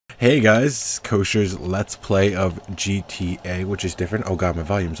Hey guys, Kosher's Let's Play of GTA, which is different. Oh god, my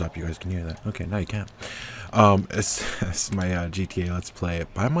volume's up. You guys can hear that. Okay, now you can. It's my GTA Let's Play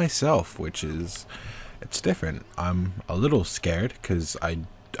by myself, which is it's different. I'm a little scared because I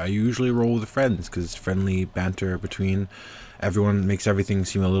usually roll with friends because friendly banter between everyone makes everything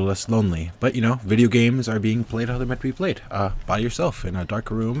seem a little less lonely. But you know, video games are being played how they're meant to be played. By yourself in a dark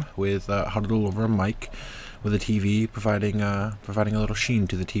room with huddled over a mic, with a TV providing a little sheen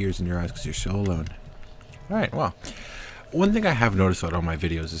to the tears in your eyes because you're so alone. All right, well, one thing I have noticed about all my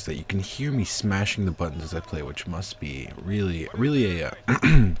videos is that you can hear me smashing the buttons as I play, which must be really a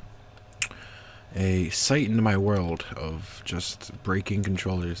a sight into my world of just breaking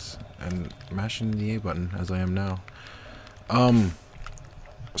controllers and mashing the A button as I am now.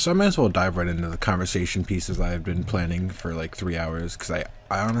 So I might as well dive right into the conversation pieces I've been planning for like 3 hours, because I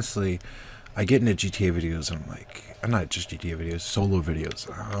honestly, I get into GTA videos and I'm like, not just GTA videos, solo videos.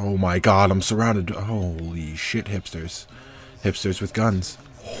 Oh my god, I'm surrounded. Holy shit, hipsters. Hipsters with guns.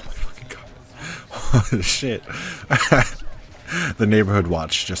 Oh my fucking god. Oh shit. The neighborhood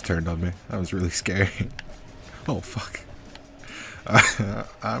watch just turned on me. That was really scary. Oh fuck.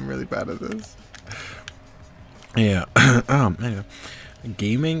 I'm really bad at this. Yeah. Anyway.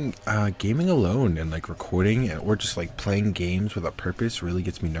 Gaming alone and like recording or just like playing games without purpose really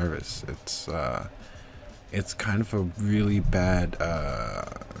gets me nervous. It's kind of a really bad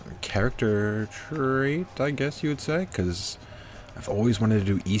character trait, I guess you would say, because I've always wanted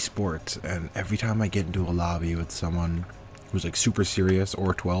to do esports, and every time I get into a lobby with someone who's like super serious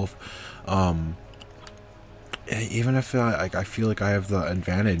or 12, even if I feel like I have the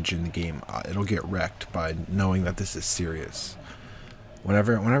advantage in the game, it'll get wrecked by knowing that this is serious.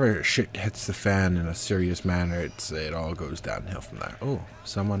 Whenever shit hits the fan in a serious manner, it all goes downhill from there. Oh,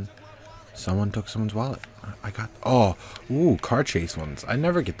 someone took someone's wallet. I got car chase ones. I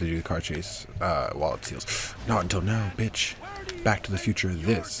never get to do the car chase wallet steals. Not until now, bitch. Back to the Future.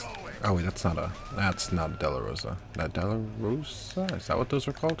 This. Oh wait, that's not a Della Rosa. That Della Rosa? Is that what those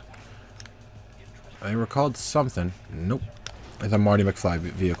were called? They were called something. Nope. It's a Marty McFly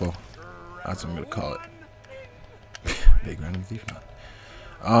vehicle. That's what I'm gonna call it. Big random thief.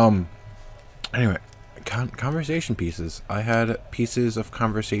 Anyway, conversation pieces. I had pieces of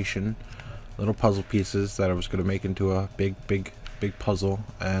conversation, little puzzle pieces that I was going to make into a big puzzle,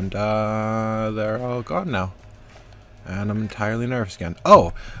 and they're all gone now. And I'm entirely nervous again.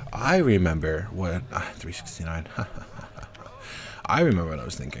 Oh, I remember what 369. I remember what I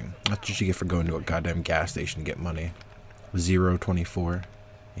was thinking. That's what you get for going to a goddamn gas station to get money. 024.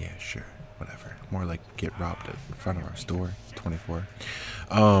 Yeah, sure. Whatever. More like get robbed in front of our store. 24.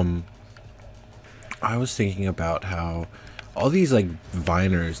 I was thinking about how all these like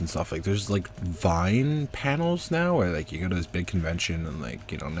Viners and stuff, like there's like Vine panels now where like you go to this big convention and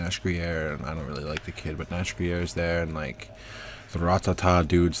like, you know, Nash Grier, and I don't really like the kid, but Nash Grier is there, and like the Ratata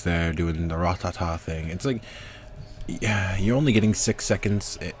dude's there doing the Ratata thing. It's like, yeah, you're only getting 6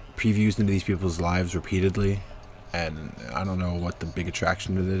 seconds previews into these people's lives repeatedly, and I don't know what the big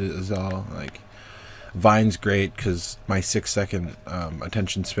attraction to it is all. Like, Vine's great because my 6-second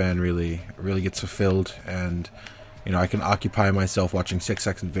attention span really gets fulfilled, and you know, I can occupy myself watching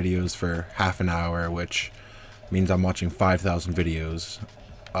 6-second videos for half an hour, which means I'm watching 5,000 videos,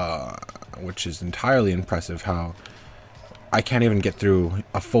 which is entirely impressive. How I can't even get through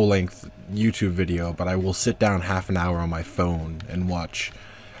a full-length YouTube video, but I will sit down half an hour on my phone and watch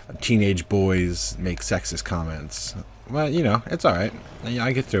teenage boys make sexist comments. Well, you know, it's alright.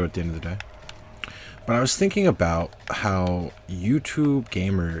 I get through it at the end of the day. But I was thinking about how YouTube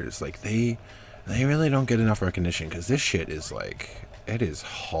gamers, like, they really don't get enough recognition, because this shit is like, it is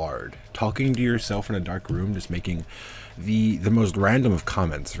hard. Talking to yourself in a dark room, just making the most random of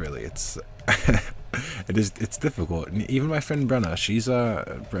comments, really. It's it's difficult. And even my friend Brenna, she's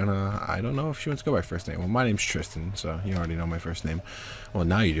Brenna, I don't know if she wants to go by first name. Well, my name's Tristan, so you already know my first name. Well,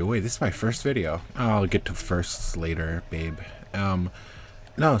 now you do. Wait, this is my first video. I'll get to firsts later, babe.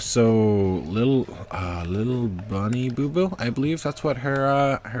 No, so little bunny boo boo, I believe that's what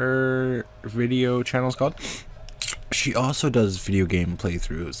her video channel's called. She also does video game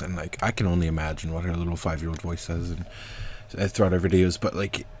playthroughs, and like I can only imagine what her little 5-year-old voice says and throughout her videos. But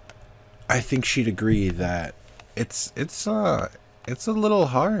like, I think she'd agree that it's a little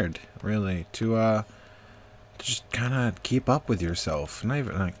hard, really, to just kind of keep up with yourself. Not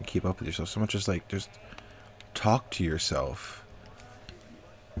even like keep up with yourself so much as like just talk to yourself.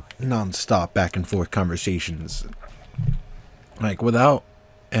 Non-stop back and forth conversations, like without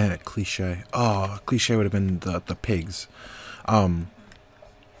cliche. Oh, cliche would have been the pigs,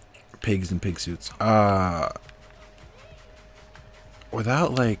 pigs in pig suits.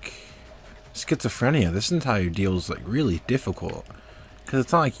 without like schizophrenia, this entire deal is like really difficult because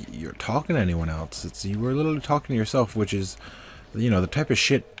it's not like you're talking to anyone else. It's you were literally talking to yourself, which is, you know, the type of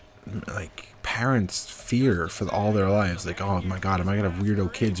shit like parents fear for all their lives. Like, oh my god, am I gonna have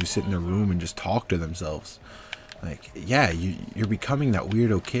weirdo kids who sit in their room and just talk to themselves? Like, yeah, you're becoming that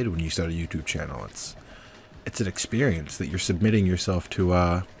weirdo kid when you start a YouTube channel. It's an experience that you're submitting yourself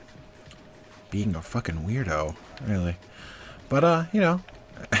to being a fucking weirdo, really. But you know,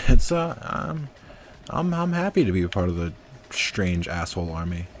 it's I'm happy to be a part of the strange asshole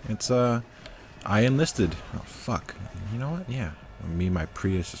army. It's I enlisted. Oh fuck. You know what? Yeah. Me and my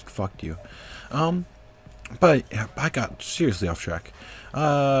Prius just fucked you. But yeah, I got seriously off track.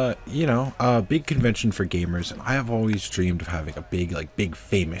 You know, a big convention for gamers. I have always dreamed of having a big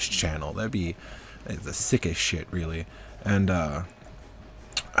famous channel. That'd be the sickest shit, really. And oh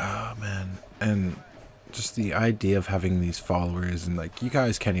man, and just the idea of having these followers and like, you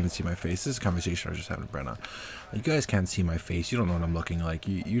guys can't even see my face. This is a conversation I was just having with Brenna. You guys can't see my face. You don't know what I'm looking like.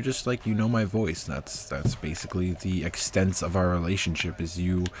 You just like, you know my voice. That's basically the extent of our relationship, is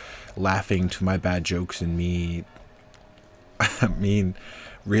you laughing to my bad jokes and me I mean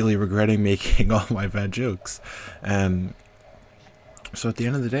really regretting making all my bad jokes. And so at the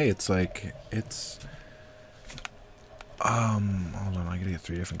end of the day, it's like, it's hold on, I gotta get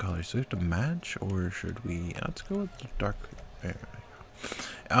 3 different colors. So we have to match, or should we, let's go with the dark. There we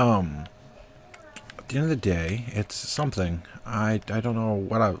go. At the end of the day, it's something. I don't know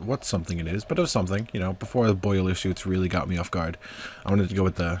what something it is, but it was something, you know, before the boiler suits really got me off guard. I wanted to go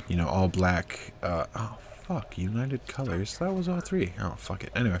with the, you know, all black, oh fuck, United Colors. That was all 3. Oh fuck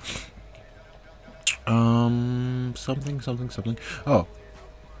it. Anyway. Something. Oh,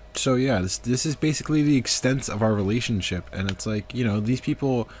 so yeah, this is basically the extent of our relationship. And it's like, you know, these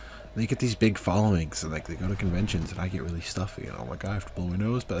people, they get these big followings and like they go to conventions and I get really stuffy and oh my god, I have to blow my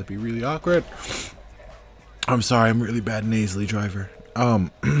nose, but that'd be really awkward. I'm sorry, I'm really bad nasally driver.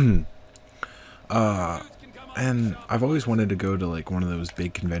 And I've always wanted to go to like one of those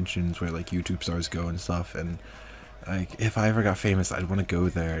big conventions where like YouTube stars go and stuff, and like, if I ever got famous, I'd want to go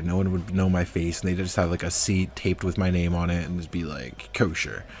there. No one would know my face, and they'd just have like a seat taped with my name on it, and just be like,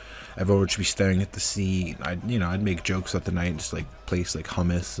 kosher. Everyone would just be staring at the seat. I'd make jokes at the night, and just like place like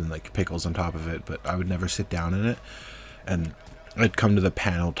hummus and like pickles on top of it, but I would never sit down in it. And I'd come to the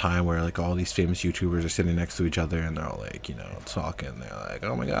panel time where like all these famous YouTubers are sitting next to each other and they're all like, you know, talking. They're like,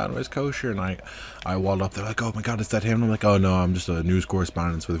 oh my god, where's Kosher? And I walled up. They're like, oh my god, is that him? And I'm like, oh no, I'm just a news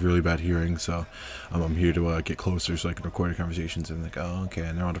correspondent with really bad hearing, so I'm here to get closer so I can record conversations. And like, oh okay.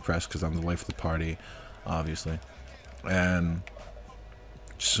 And they're all depressed because I'm the life of the party, obviously. And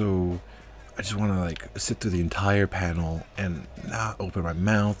so I just want to like sit through the entire panel and not open my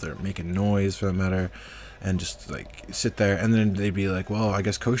mouth or make a noise for that matter, and just like sit there. And then they'd be like, well, I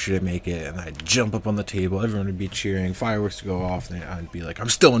guess Kosher didn't make it, and I'd jump up on the table, everyone would be cheering, fireworks would go off, and I'd be like, I'm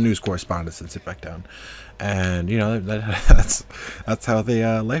still a news correspondent, and sit back down. And you know, that's how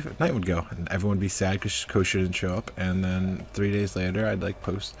the life at night would go, and everyone would be sad because Kosher didn't show up. And then 3 days later I'd like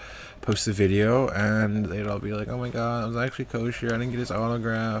post the video, and they'd all be like, oh my god, it was actually Kosher, I didn't get his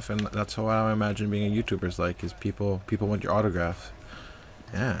autograph. And that's how I imagine being a YouTuber is like, is people want your autograph.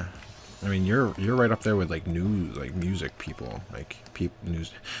 Yeah, I mean, you're right up there with like news, like music people, like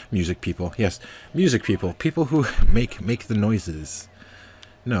music people. Yes, music people, people who make the noises.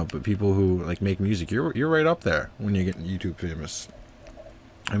 No, but people who like make music. You're right up there when you get YouTube famous.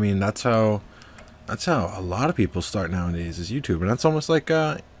 I mean, that's how a lot of people start nowadays, is YouTube, and that's almost like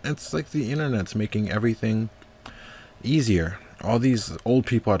it's like the internet's making everything easier. All these old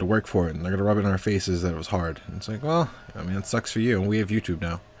people had to work for it, and they're gonna rub it in our faces that it was hard. And it's like, well, I mean, it sucks for you, and we have YouTube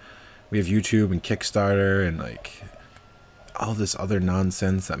now. We have YouTube and Kickstarter and like all this other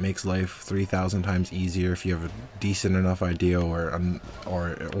nonsense that makes life 3,000 times easier if you have a decent enough idea or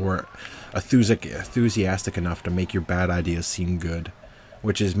enthusiastic enough to make your bad ideas seem good,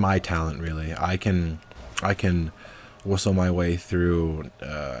 which is my talent, really. I can whistle my way through.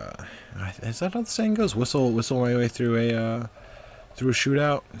 Is that how the saying goes? Whistle my way through a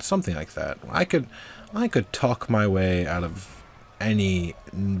shootout, something like that. I could talk my way out of any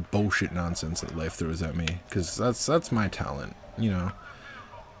bullshit nonsense that life throws at me, because that's my talent, you know.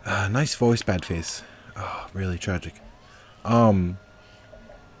 Nice voice, bad face. Oh, really tragic. I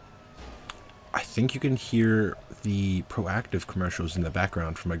think you can hear the Proactive commercials in the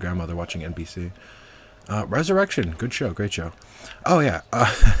background from my grandmother watching NBC. Resurrection, good show, great show. Oh yeah,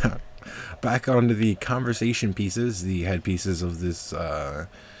 back onto the conversation pieces, the headpieces of this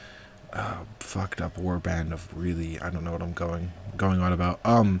fucked up war band of really, I don't know what I'm going on about.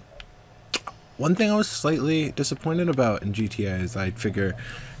 One thing I was slightly disappointed about in GTA is I figure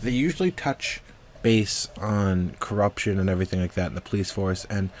they usually touch base on corruption and everything like that in the police force,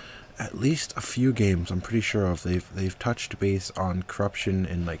 and at least a few games I'm pretty sure of they've touched base on corruption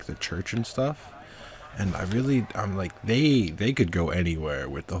in like the church and stuff. And I'm like, they could go anywhere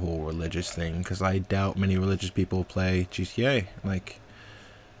with the whole religious thing, because I doubt many religious people play GTA. Like,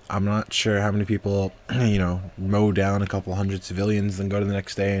 I'm not sure how many people, mow down a couple hundred civilians, then go to the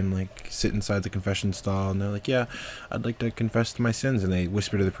next day and like sit inside the confession stall, and they're like, yeah, I'd like to confess to my sins, and they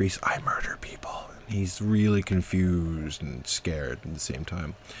whisper to the priest, I murder people. And he's really confused and scared at the same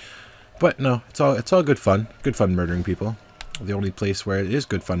time. But no, it's all good fun murdering people. The only place where it is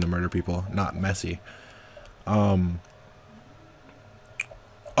good fun to murder people, not messy. Oh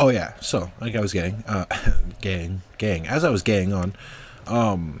yeah, so like I was gang, as I was gaying on,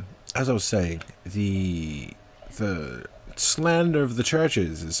 as I was saying, the slander of the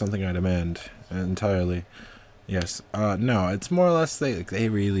churches is something I demand entirely. Yes, no, it's more or less they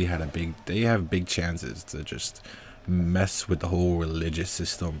really they have big chances to just mess with the whole religious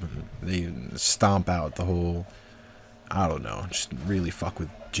system. They stomp out the whole, I don't know, just really fuck with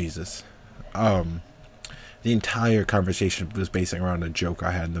Jesus. The entire conversation was basing around a joke I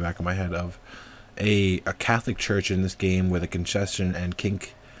had in the back of my head of a Catholic church in this game with a concession and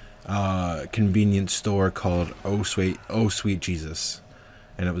kink convenience store called Oh Sweet Jesus,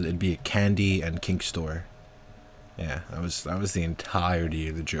 and it'd be a candy and kink store. Yeah, that was the entirety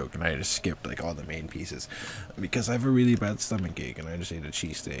of the joke, and I just skipped like all the main pieces because I have a really bad stomach ache, and I just ate a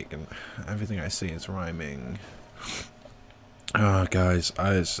cheesesteak, and everything I say is rhyming. Guys,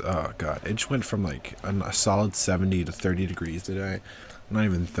 oh god, it just went from like a solid 70 to 30 degrees today. Not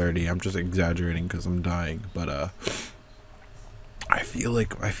even 30. I'm just exaggerating because I'm dying. But I feel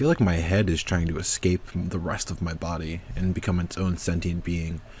like my head is trying to escape the rest of my body and become its own sentient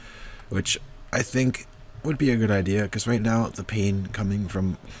being, which I think would be a good idea. Because right now the pain coming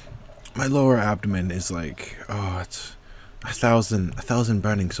from my lower abdomen is like, oh, it's a thousand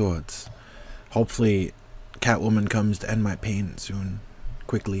burning swords. Hopefully Catwoman comes to end my pain soon,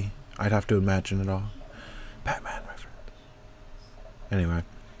 quickly. I'd have to imagine it all. Batman reference. Anyway,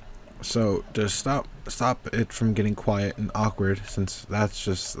 so to stop it from getting quiet and awkward, since that's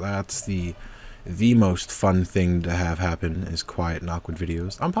the most fun thing to have happen is quiet and awkward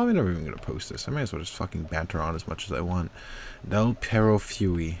videos. I'm probably never even gonna post this. I might as well just fucking banter on as much as I want. Del Perro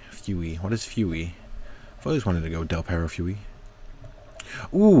Fui. What is Fui? I've always wanted to go Del Perro Fui.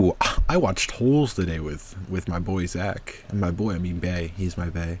 Ooh, I watched Holes today with my boy Zach. And my boy, I mean Bay. He's my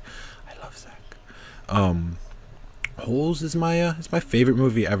Bay. I love Zach. Holes is my favorite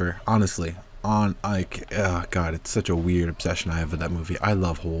movie ever, honestly. God, it's such a weird obsession I have with that movie. I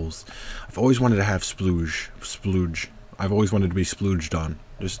love Holes. I've always wanted to have splooge. I've always wanted to be splooged on.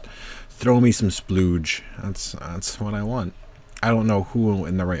 Just throw me some splooge. That's what I want. I don't know who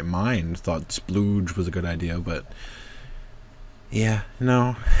in the right mind thought splooge was a good idea, but yeah,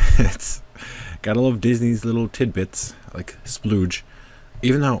 no, it's gotta love Disney's little tidbits like splooge.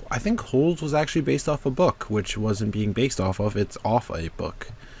 Even though I think Holes was actually based off a book, which wasn't being based off of. It's off a book.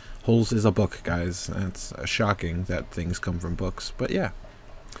 Holes is a book, guys. It's shocking that things come from books, but yeah.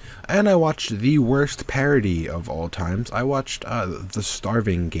 And I watched the worst parody of all times. I watched The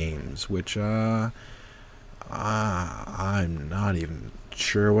Starving Games, which I'm not even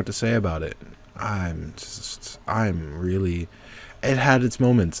sure what to say about it. It had its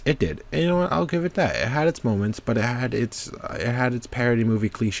moments. It did. And you know what? I'll give it that. It had its moments, but it had its parody movie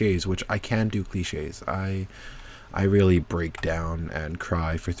cliches, which I can't do cliches. I really break down and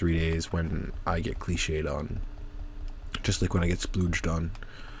cry for 3 days when I get cliched on. Just like when I get splooged on.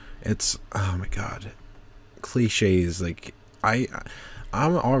 It's, oh my god. Cliches, like, I'm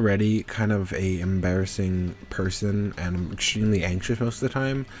already kind of a embarrassing person, and I'm extremely anxious most of the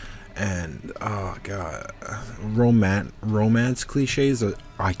time. And oh god, romance cliches,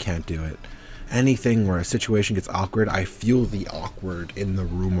 I can't do it. Anything where a situation gets awkward, I feel the awkward in the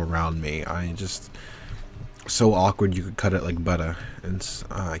room around me. I just, so awkward you could cut it like butter. And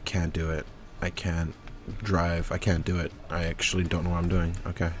I can't do it. I can't drive. I can't do it. I actually don't know what I'm doing.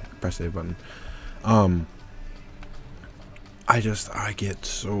 Okay, press the A button. I get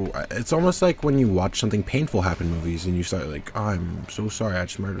so, it's almost like when you watch something painful happen in movies and you start like, oh, I'm so sorry, I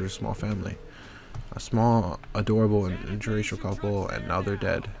just murdered a small family. A small, adorable, and interracial couple, and now they're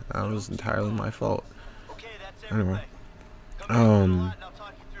dead. That was entirely my fault. Anyway.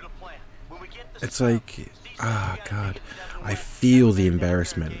 It's like, god. I feel the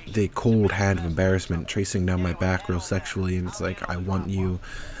embarrassment, the cold hand of embarrassment tracing down my back real sexually, and it's like, I want you.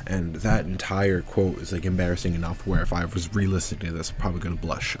 And that entire quote is like embarrassing enough where if I was re-listening to this, I'm probably gonna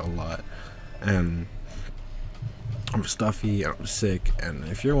blush a lot. and I'm stuffy, I'm sick, and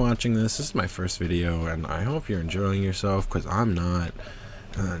if you're watching this, this is my first video, and I hope you're enjoying yourself, because I'm not.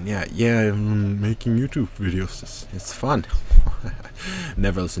 And I'm making YouTube videos, it's fun.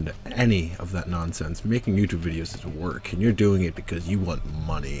 Never listen to any of that nonsense. Making YouTube videos is work, and you're doing it because you want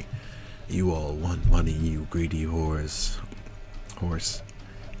money. You all want money, you greedy horse.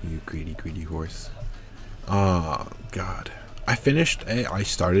 You greedy horse. Oh, God. I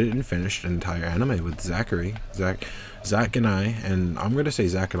started and finished an entire anime with Zachary. Zach and I, and I'm going to say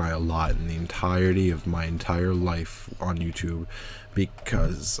Zach and I a lot in the entirety of my entire life on YouTube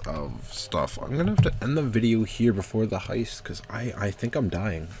because of stuff. I'm going to have to end the video here before the heist because I think I'm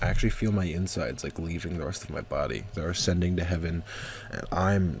dying. I actually feel my insides like leaving the rest of my body. They're ascending to heaven, and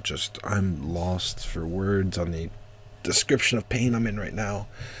I'm lost for words on the description of pain I'm in right now.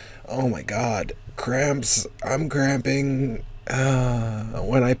 Oh my God. Cramps. I'm cramping.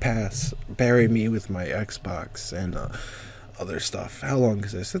 When I pass, bury me with my Xbox and other stuff. How long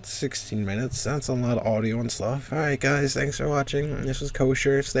is this? It's 16 minutes. That's a lot of audio and stuff. Alright guys, thanks for watching. This was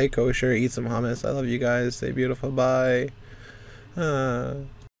Kosher. Stay kosher. Eat some hummus. I love you guys. Stay beautiful. Bye.